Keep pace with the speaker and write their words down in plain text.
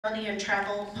and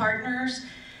travel partners,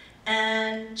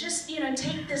 and just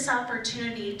take this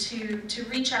opportunity to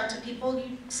reach out to people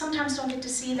you sometimes don't get to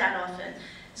see that often.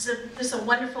 This is a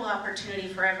wonderful opportunity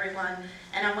for everyone,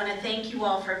 and I want to thank you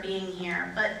all for being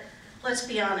here. But let's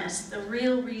be honest, the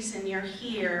real reason you're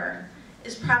here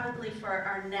is probably for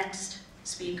our next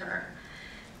speaker.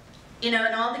 In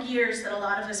all the years that a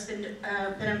lot of us been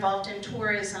involved in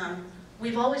tourism,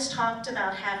 we've always talked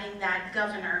about having that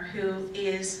governor who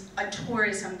is a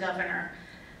tourism governor,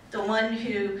 the one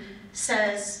who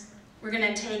says, we're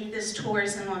going to take this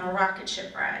tourism on a rocket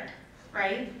ship ride,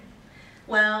 right?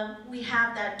 Well, we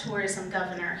have that tourism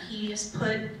governor. He has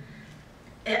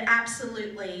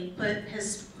absolutely put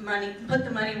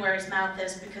the money where his mouth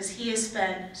is, because he has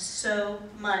spent so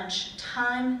much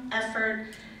time, effort,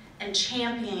 and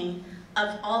championing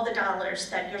of all the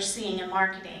dollars that you're seeing in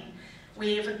marketing.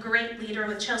 We have a great leader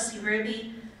with Chelsea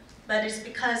Ruby, but it's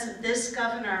because of this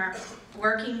governor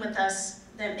working with us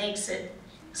that makes it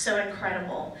so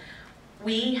incredible.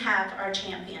 We have our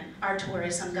champion, our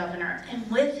tourism governor, and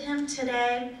with him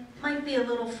today might be a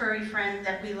little furry friend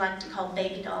that we like to call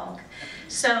Baby Dog.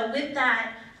 So with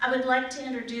that, I would like to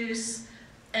introduce,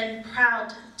 and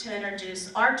proud to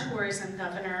introduce, our tourism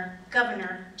governor,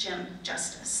 Governor Jim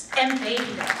Justice, and Baby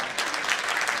Dog.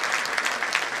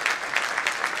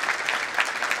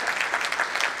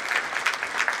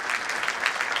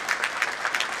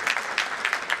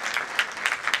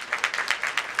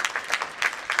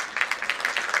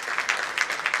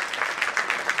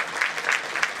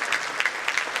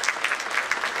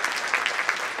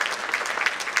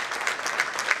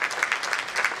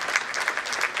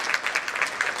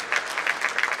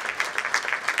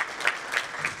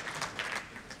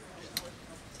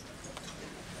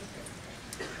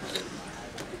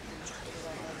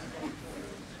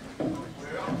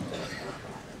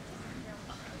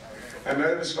 I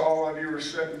noticed all of you were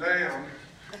sitting down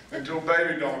until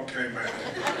Baby Dog came out.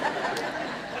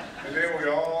 And then we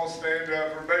all stand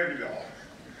up for Baby Dog.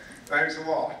 Thanks a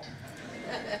lot.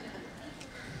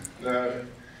 No,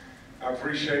 I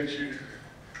appreciate you.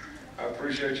 I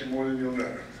appreciate you more than you'll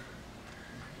know.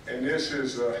 And this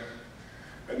is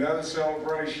another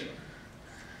celebration.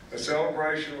 A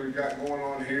celebration we've got going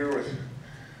on here with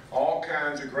all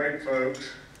kinds of great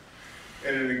folks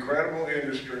in an incredible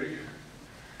industry,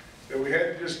 that we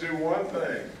had to just do one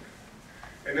thing,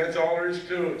 and that's all there is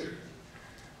to it.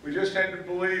 We just had to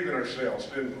believe in ourselves,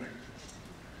 didn't we?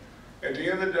 At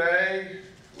the end of the day,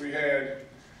 we had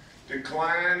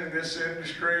decline in this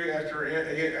industry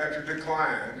after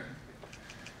decline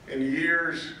in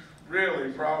years,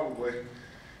 really probably,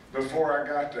 before I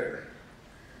got there.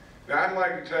 Now, I'd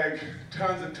like to take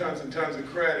tons and tons and tons of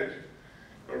credit,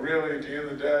 but really, at the end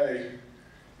of the day,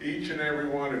 each and every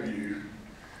one of you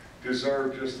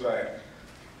deserve just that.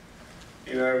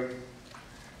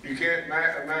 You can't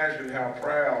imagine how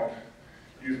proud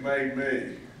you've made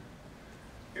me.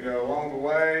 Along the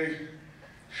way,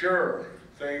 sure,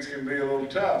 things can be a little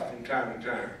tough from time to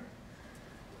time.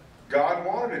 God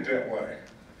wanted it that way.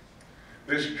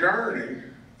 This journey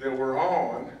that we're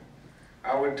on,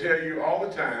 I would tell you all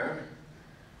the time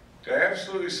to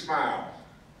absolutely smile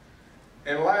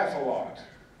and laugh a lot.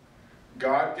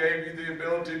 God gave you the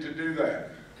ability to do that.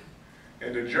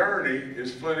 And the journey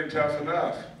is plenty tough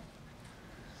enough.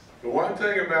 The one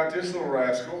thing about this little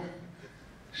rascal,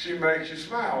 she makes you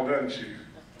smile, doesn't she?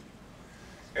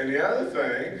 And the other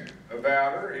thing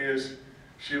about her is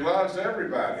she loves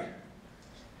everybody.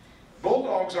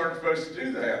 Bulldogs aren't supposed to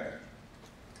do that.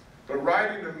 But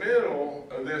right in the middle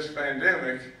of this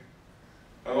pandemic,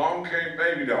 along came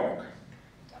Baby Dog.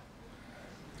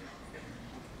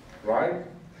 Right?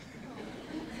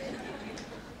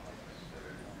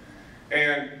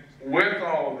 And with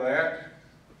all of that,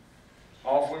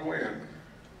 off we went.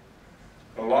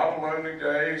 A lot of lonely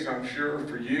days, I'm sure,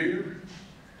 for you.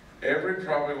 Every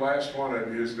probably last one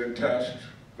of you has been touched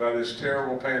by this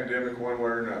terrible pandemic one way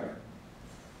or another.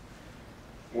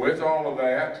 With all of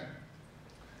that,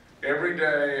 every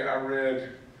day I read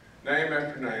name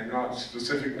after name, not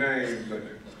specific names, but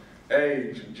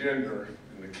age and gender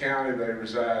and the county they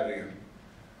reside in.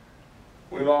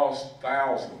 We lost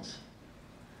thousands.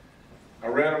 I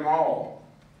read them all,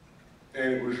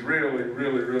 and it was really,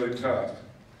 really, really tough.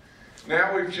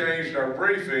 Now we've changed our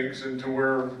briefings into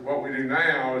where what we do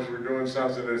now is we're doing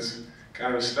something that's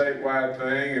kind of a statewide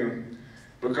thing, and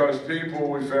because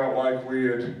people, we felt like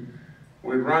we'd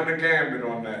run the gambit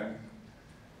on that.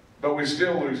 But we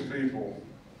still lose people,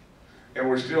 and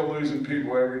we're still losing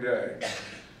people every day.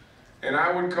 And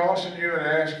I would caution you and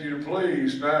ask you to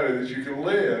please know that you can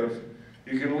live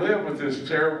You can live with this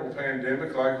terrible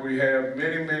pandemic like we have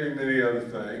many, many, many other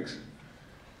things.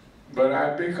 but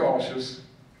I'd be cautious.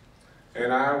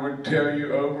 And I would tell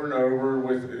you over and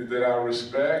over that I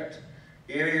respect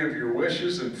any of your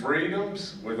wishes and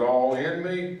freedoms with all in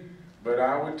me, but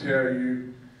I would tell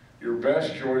you your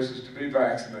best choice is to be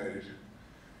vaccinated.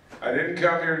 I didn't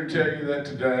come here to tell you that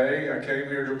today. I came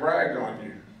here to brag on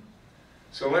you.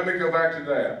 So let me go back to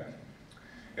that.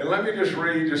 And let me just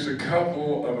read just a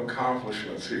couple of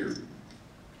accomplishments here,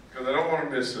 because I don't want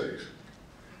to miss these.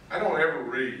 I don't ever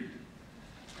read.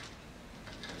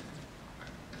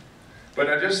 But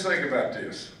I just think about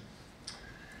this.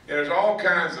 There's all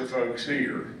kinds of folks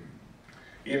here,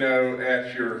 you know,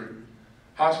 at your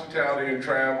Hospitality and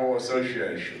Travel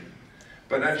Association.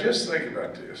 But I just think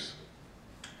about this.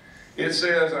 It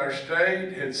says our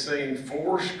state had seen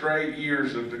 4 straight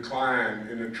years of decline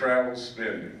in the travel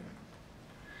spending.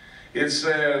 It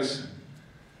says,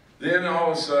 then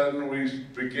all of a sudden we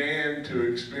began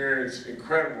to experience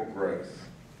incredible growth.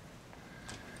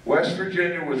 West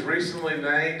Virginia was recently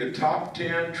named a top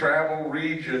 10 travel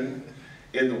region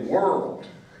in the world.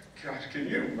 Gosh, can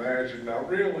you imagine? Now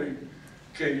really,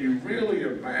 can you really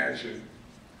imagine?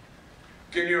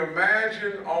 Can you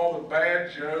imagine all the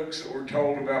bad jokes that were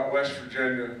told about West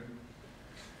Virginia?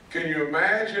 Can you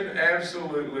imagine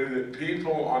absolutely that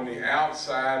people on the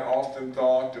outside often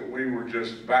thought that we were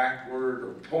just backward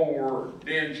or poor or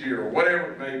dingy or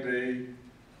whatever it may be?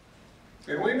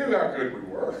 And we knew how good we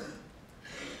were.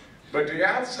 But the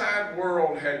outside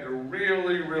world had to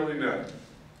really, really know.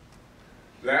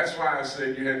 That's why I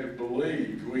said you had to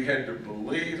believe. We had to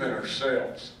believe in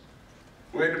ourselves.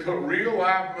 We had to put real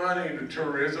live money into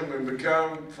tourism and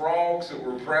become frogs that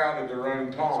were proud of their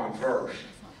own pond first.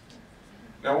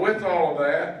 Now with all of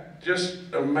that,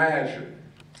 just imagine.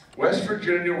 West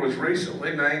Virginia was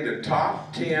recently named a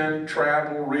top 10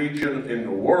 travel region in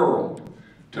the world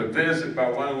to visit by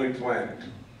Lonely Planet.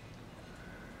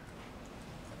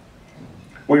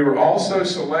 We were also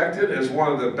selected as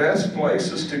one of the best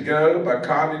places to go by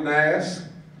Condé Nast,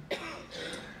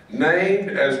 named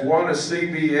as one of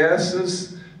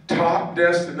CBS's top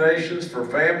destinations for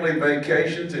family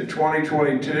vacations in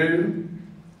 2022.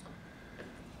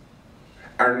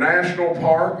 Our national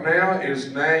park now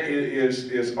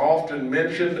is often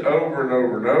mentioned over and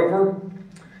over and over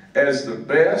as the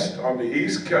best on the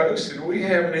East Coast, and we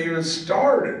haven't even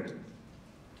started.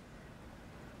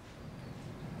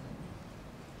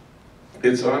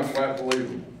 It's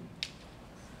unbelievable.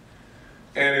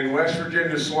 And in West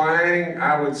Virginia slang,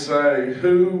 I would say,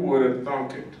 who would have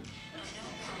thunk it?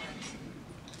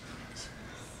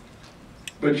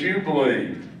 But you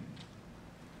believed,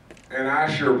 and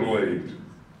I sure believed.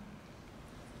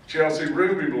 Chelsea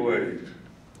Ruby believed,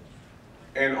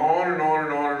 and on and on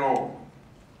and on and on.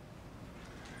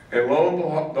 And lo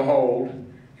and behold,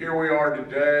 here we are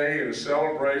today in a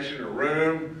celebration, a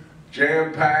room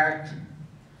jam-packed.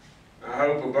 I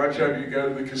hope a bunch of you go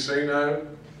to the casino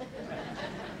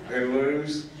and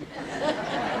lose.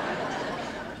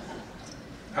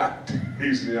 I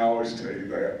tease, I always tell you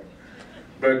that.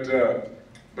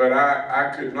 But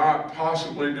I could not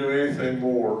possibly do anything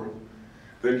more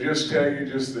than just tell you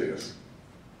just this.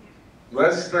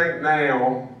 Let's think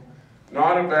now,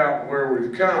 not about where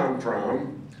we've come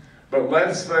from, but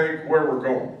let's think where we're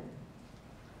going.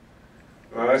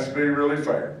 Now, let's be really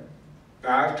fair.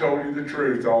 Now, I've told you the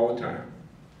truth all the time.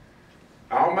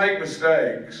 I'll make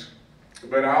mistakes,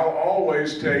 but I'll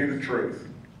always tell you the truth.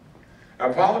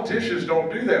 Now, politicians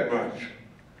don't do that much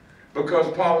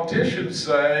because politicians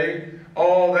say,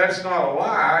 oh, that's not a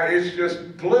lie, it's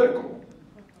just political.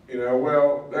 You know,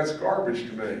 well, that's garbage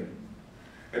to me.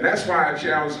 And that's why I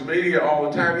challenge the media all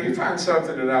the time. You find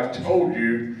something that I've told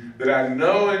you that I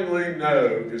knowingly know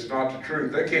is not the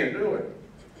truth, they can't do it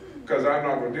because I'm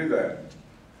not going to do that.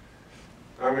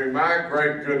 I mean, my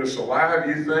great goodness alive,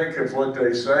 you think of what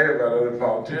they say about other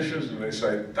politicians, and they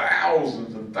say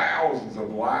thousands and thousands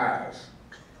of lies.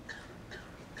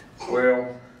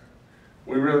 Well,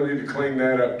 we really need to clean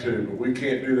that up too, but we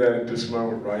can't do that at this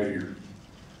moment right here.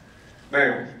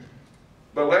 Now,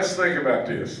 but let's think about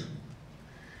this.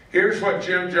 Here's what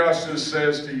Jim Justice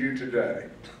says to you today.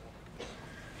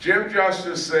 Jim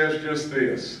Justice says just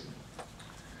this,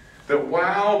 that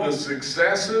while the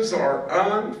successes are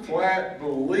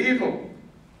unbelievable,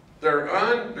 they're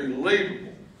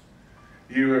unbelievable,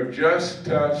 you have just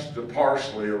touched the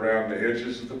parsley around the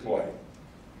edges of the plate.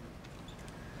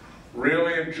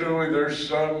 Really and truly, there's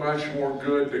so much more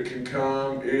good that can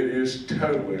come. It is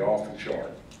totally off the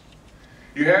chart.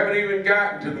 You haven't even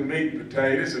gotten to the meat and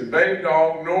potatoes, and Baby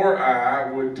Dog nor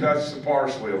I would touch the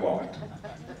parsley a lot.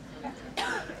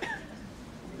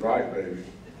 Right, baby?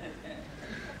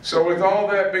 So with all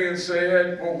that being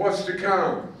said, well, what's to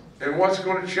come? and what's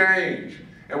going to change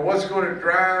and what's going to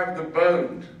drive the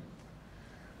boat?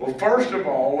 Well, first of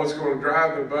all, what's going to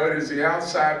drive the boat is the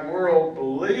outside world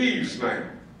believes now.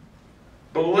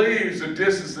 Believes that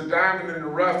this is the diamond in the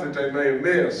rough that they may have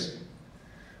missed.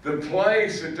 The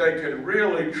place that they could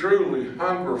really, truly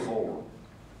hunger for.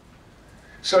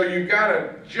 So you've got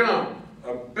to jump,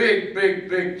 a big, big,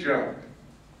 big jump.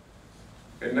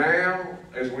 And now,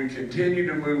 as we continue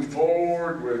to move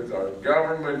forward with our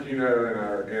government, you know,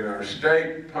 and our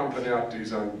state pumping out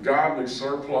these ungodly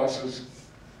surpluses,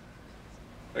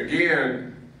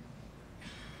 again,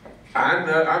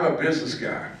 I'm a business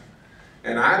guy,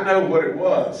 and I know what it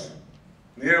was.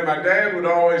 You know, my dad would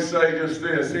always say just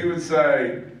this. He would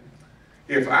say,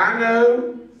 if I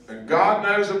know and God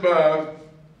knows above,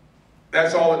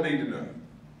 that's all I need to know.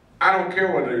 I don't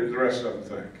care what the rest of them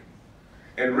think.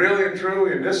 And really and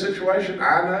truly, in this situation,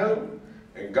 I know,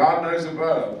 and God knows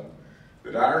above,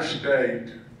 that our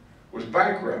state was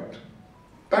bankrupt.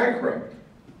 Bankrupt.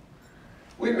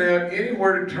 We didn't have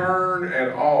anywhere to turn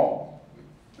at all.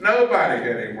 Nobody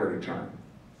had anywhere to turn.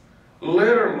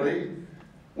 Literally,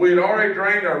 we had already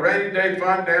drained our rainy day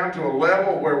fund down to a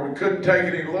level where we couldn't take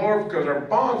it any lower because our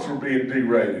bonds were being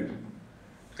derated.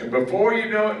 And before you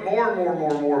know it, more and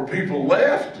more people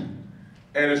left.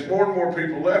 And as more and more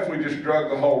people left, we just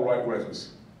drug the hole right with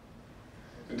us.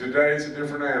 And today it's a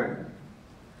different animal.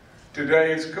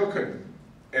 Today it's cooking.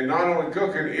 And not only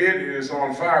cooking, it is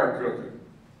on fire cooking.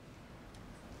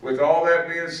 With all that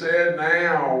being said,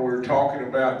 now we're talking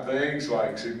about things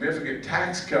like significant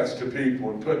tax cuts to people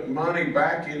and putting money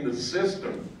back into the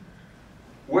system.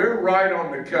 We're right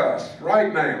on the cusp,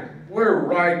 right now. We're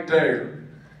right there.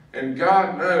 And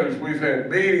God knows we've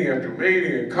had meeting after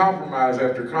meeting and compromise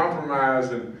after compromise,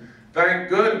 and thank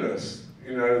goodness,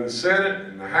 you know, the Senate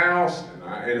and the House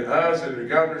and us and the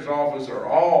governor's office are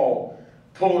all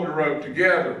pulling the rope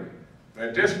together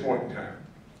at this point in time.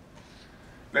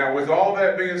 Now, with all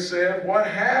that being said, what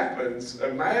happens,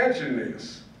 imagine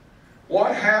this,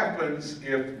 what happens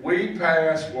if we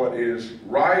pass what is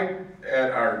right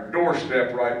at our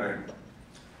doorstep right now?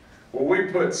 Well, we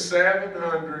put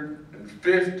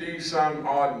 $750 some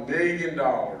odd million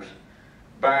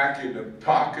back in the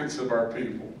pockets of our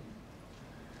people.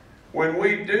 When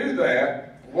we do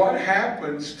that, what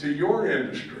happens to your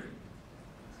industry?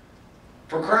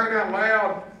 For crying out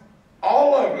loud,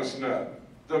 all of us know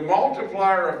the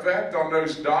multiplier effect on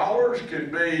those dollars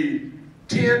can be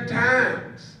 10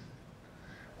 times.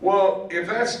 Well, if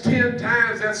that's 10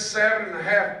 times, that's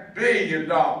 $7.5 billion.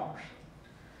 Well,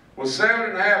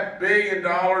 $7.5 billion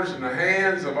in the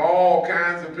hands of all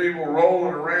kinds of people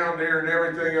rolling around there and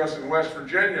everything else in West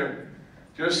Virginia,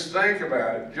 just think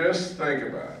about it. Just think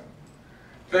about it.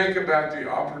 Think about the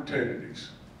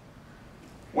opportunities.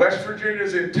 West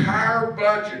Virginia's entire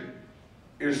budget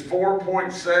is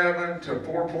 $4.7 to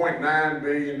 $4.9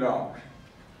 billion.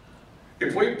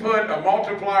 If we put a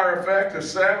multiplier effect of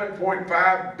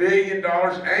 $7.5 billion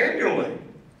annually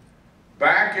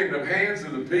back in the hands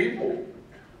of the people,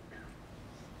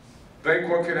 think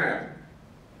what can happen.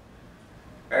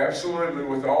 Absolutely,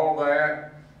 with all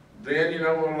that, then you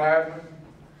know what will happen?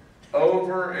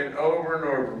 Over and over and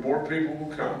over, more people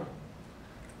will come.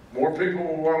 More people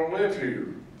will want to live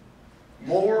here.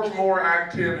 More and more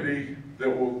activity that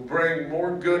will bring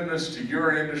more goodness to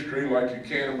your industry like you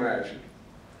can't imagine.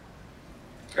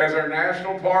 As our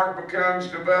national park becomes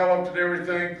developed and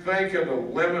everything, think of the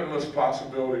limitless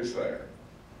possibilities there.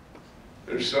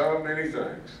 There's so many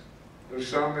things. There's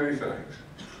so many things.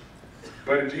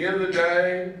 But at the end of the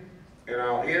day, and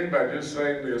I'll end by just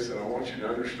saying this, and I want you to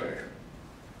understand,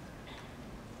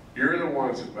 you're the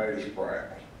ones that made us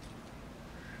proud.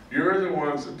 You're the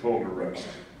ones that pulled the rope.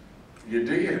 You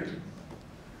did.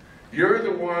 You're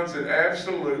the ones that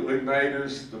absolutely made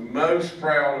us the most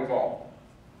proud of all.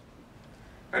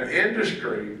 An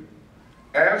industry,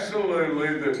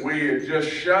 absolutely, that we had just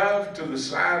shoved to the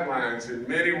sidelines in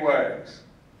many ways.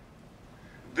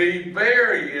 The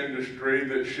very industry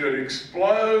that should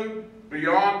explode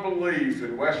beyond belief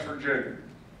in West Virginia.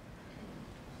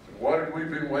 And what have we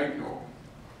been waiting on?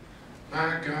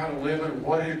 My God, living,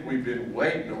 what have we been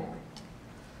waiting on?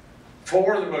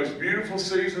 4 of the most beautiful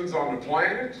seasons on the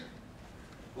planet,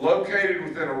 located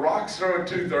within a rock's throw of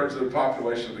 2/3 of the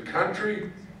population of the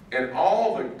country, and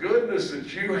all the goodness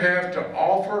that you have to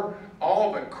offer,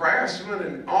 all the craftsmen,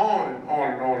 and on and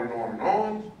on and on and on and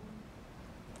on.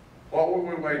 What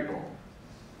were we waiting on?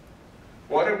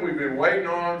 What have we been waiting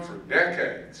on for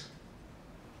decades?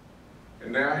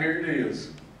 And now here it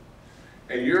is.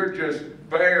 And you're just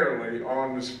barely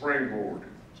on the springboard.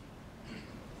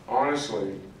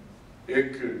 Honestly,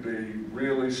 it could be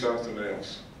really something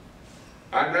else.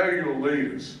 I know you'll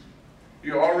lead us.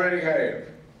 You already have.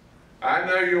 I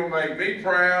know you'll make me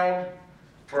proud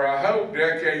for, I hope,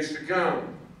 decades to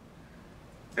come.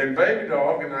 And Baby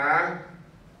Dog and I,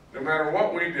 no matter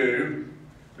what we do,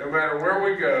 no matter where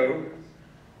we go,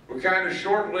 we're kind of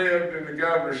short-lived in the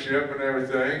governorship and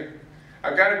everything.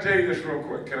 I've got to tell you this real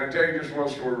quick. Can I tell you just one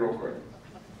story real quick?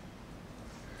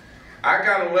 I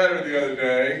got a letter the other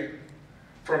day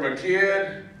from a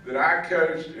kid that I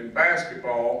coached in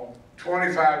basketball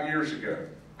 25 years ago.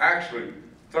 Actually,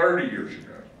 30 years ago.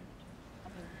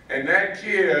 And that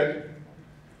kid,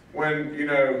 when,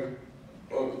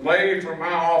 a lady from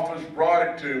my office brought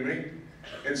it to me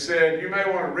and said, you may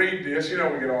want to read this. We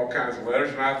get all kinds of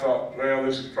letters. And I thought, well,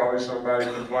 this is probably somebody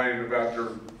complaining about their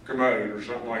commode or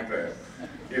something like that.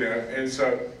 And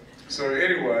so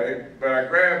anyway, but I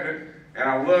grabbed it and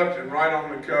I looked, and right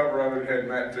on the cover of it had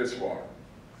Matt Fitzwater.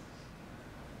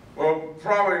 Well,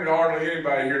 probably hardly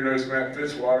anybody here knows Matt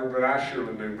Fitzwater, but I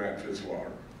surely knew Matt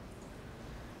Fitzwater.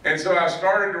 And so I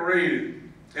started to read it.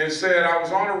 It said, I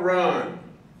was on a run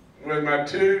with my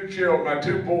two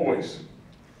boys.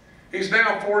 He's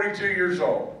now 42 years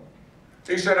old.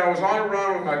 He said, I was on a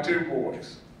run with my two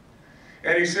boys.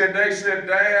 And he said, they said,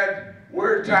 Dad,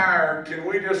 we're tired. Can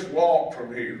we just walk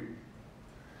from here?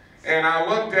 And I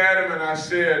looked at him and I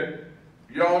said,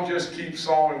 y'all just keep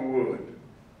sawing wood.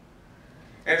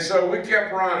 And so we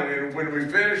kept running. And when we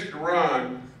finished the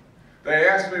run, they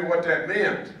asked me what that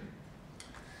meant.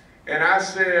 And I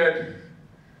said,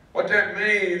 what that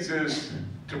means is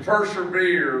to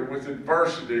persevere with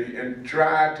adversity and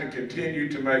try to continue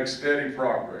to make steady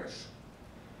progress.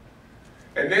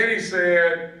 And then he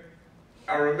said,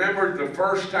 I remembered the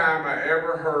first time I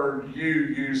ever heard you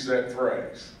use that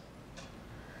phrase.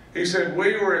 He said,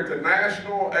 we were at the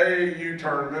National AAU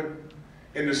tournament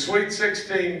in the Sweet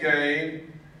 16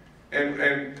 game,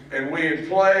 and we had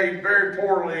played very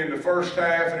poorly in the first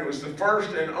half, and it was the first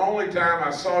and only time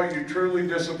I saw you truly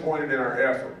disappointed in our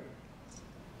effort.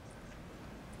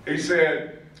 He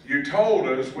said, you told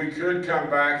us we could come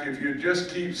back if you'd just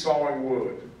keep sawing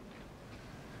wood.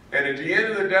 And at the end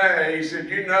of the day, he said,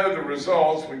 you know the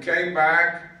results. We came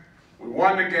back, we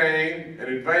won the game, and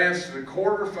advanced to the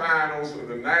quarterfinals of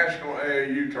the National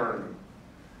AAU tournament.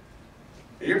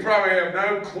 You probably have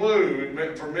no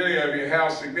clue, for many of you, how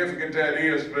significant that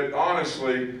is, but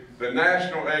honestly, the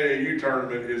National AAU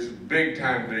tournament is a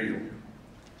big-time deal.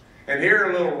 And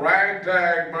here a little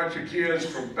ragtag bunch of kids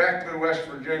from Beckley, West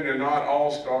Virginia, not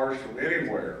all-stars from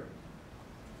anywhere,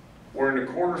 were in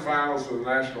the quarterfinals of the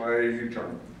National AAU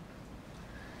tournament.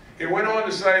 He went on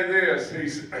to say this.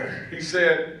 He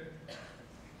said,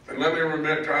 and let me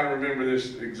try to remember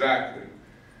this exactly,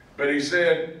 but he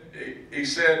said,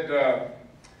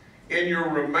 in your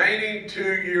remaining 2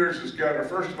 years as governor,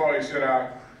 first of all, he said,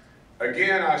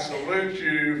 I salute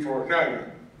you for, no,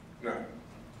 let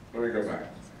me go back.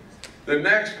 The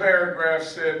next paragraph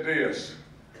said this,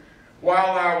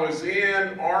 while I was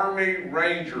in Army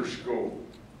Ranger School,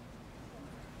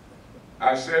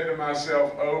 I said to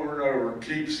myself over and over,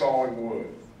 keep sawing wood.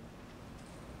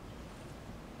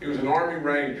 He was an Army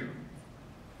Ranger.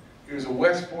 He was a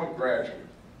West Point graduate.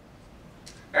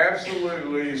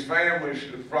 Absolutely, his family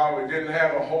probably didn't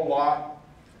have a whole lot,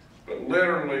 but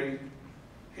literally,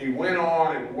 he went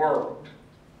on and worked.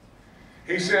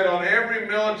 He said, on every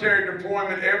military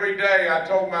deployment, every day, I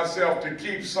told myself to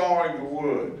keep sawing the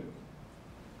wood.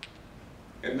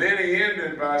 And then he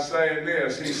ended by saying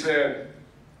this. He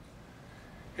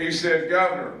said,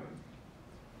 Governor,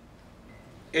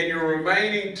 in your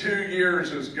remaining 2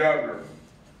 years as governor,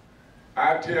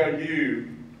 I tell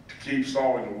you to keep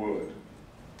sawing the wood.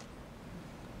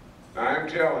 I am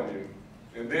telling you.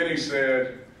 And then he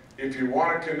said, if you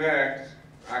want to connect,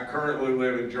 I currently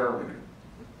live in Germany.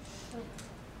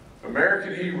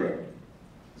 American hero.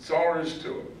 That's all there is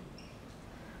to it.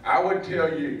 I would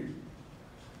tell you,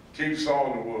 keep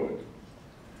sawing the wood.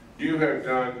 You have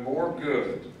done more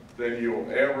good than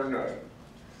you'll ever know.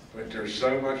 But there's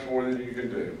so much more that you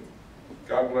can do.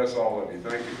 God bless all of you.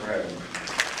 Thank you for having me.